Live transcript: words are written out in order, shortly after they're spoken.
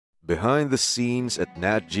Behind the scenes at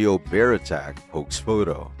NatGeo Bear Attack Hoax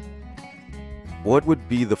Photo. What would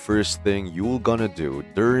be the first thing you're gonna do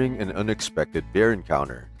during an unexpected bear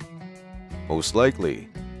encounter? Most likely,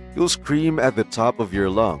 you'll scream at the top of your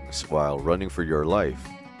lungs while running for your life.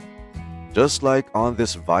 Just like on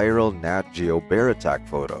this viral NatGeo Bear Attack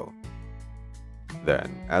photo.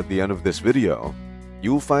 Then, at the end of this video,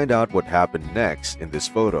 you'll find out what happened next in this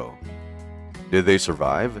photo. Did they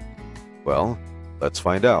survive? Well, let's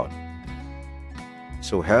find out.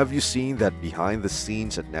 So have you seen that behind the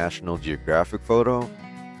scenes at National Geographic photo?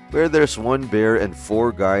 Where there's one bear and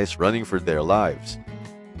 4 guys running for their lives.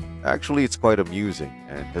 Actually, it's quite amusing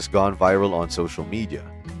and has gone viral on social media.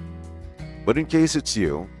 But in case it's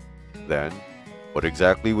you, then what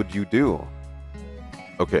exactly would you do?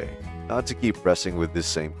 Okay, not to keep pressing with this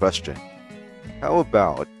same question. How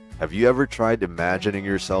about, have you ever tried imagining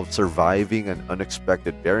yourself surviving an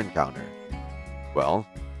unexpected bear encounter? Well,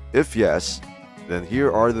 if yes, then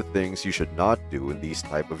here are the things you should not do in these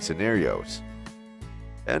type of scenarios.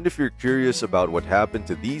 And if you're curious about what happened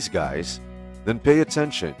to these guys, then pay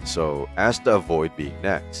attention so as to avoid being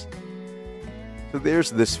next. So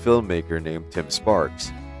there's this filmmaker named Tim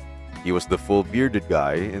Sparks. He was the full bearded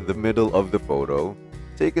guy in the middle of the photo,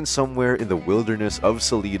 taken somewhere in the wilderness of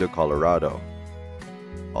Salida, Colorado.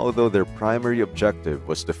 Although their primary objective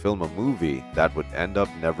was to film a movie that would end up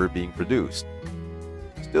never being produced.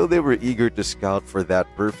 Still, they were eager to scout for that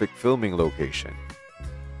perfect filming location.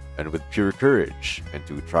 And with pure courage and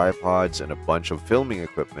 2 tripods and a bunch of filming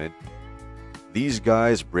equipment, these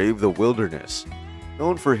guys braved the wilderness,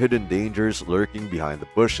 known for hidden dangers lurking behind the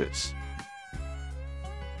bushes.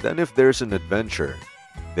 Then if there's an adventure,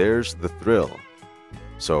 there's the thrill.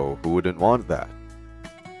 So who wouldn't want that?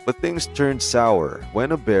 But things turned sour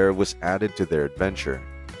when a bear was added to their adventure.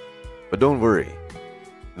 But don't worry.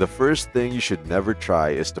 The first thing you should never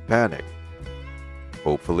try is to panic.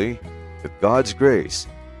 Hopefully, with God's grace,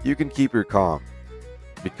 you can keep your calm,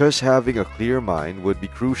 because having a clear mind would be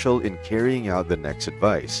crucial in carrying out the next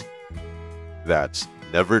advice. That's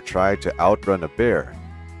never try to outrun a bear,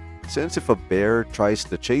 since if a bear tries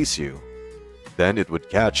to chase you, then it would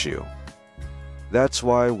catch you. That's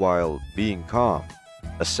why while being calm,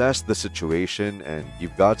 assess the situation and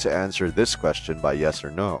you've got to answer this question by yes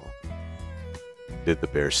or no. Did the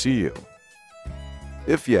bear see you?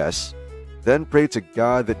 If yes, then pray to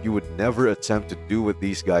God that you would never attempt to do what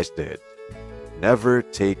these guys did. Never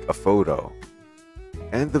take a photo.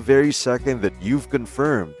 And the very second that you've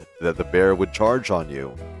confirmed that the bear would charge on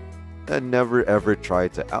you, then never ever try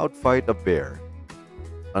to outfight a bear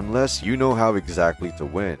unless you know how exactly to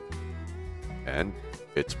win. And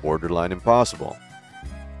it's borderline impossible.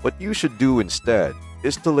 What you should do instead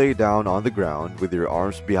is to lay down on the ground with your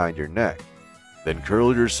arms behind your neck. Then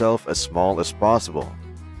curl yourself as small as possible.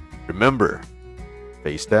 Remember,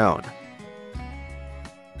 face down.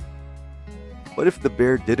 But if the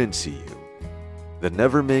bear didn't see you, then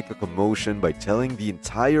never make a commotion by telling the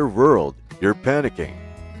entire world you're panicking,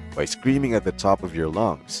 by screaming at the top of your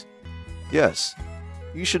lungs. Yes,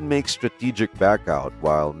 you should make strategic back out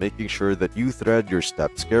while making sure that you thread your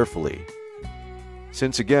steps carefully.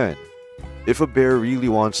 Since again, if a bear really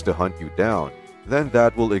wants to hunt you down, then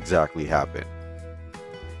that will exactly happen.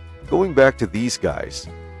 Going back to these guys,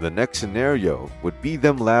 the next scenario would be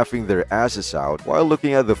them laughing their asses out while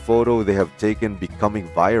looking at the photo they have taken becoming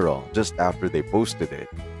viral just after they posted it.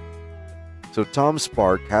 So Tom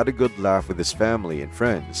Spark had a good laugh with his family and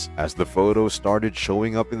friends as the photo started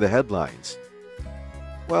showing up in the headlines.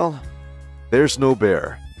 Well, there's no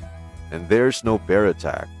bear, and there's no bear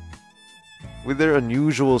attack. With their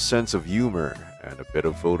unusual sense of humor and a bit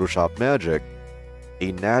of Photoshop magic,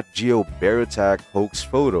 a NatGeo Bear Attack Hoax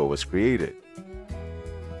photo was created.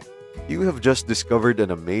 You have just discovered an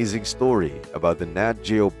amazing story about the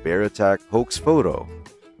NatGeo Bear Attack Hoax photo.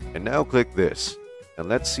 And now click this, and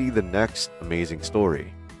let's see the next amazing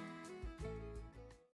story.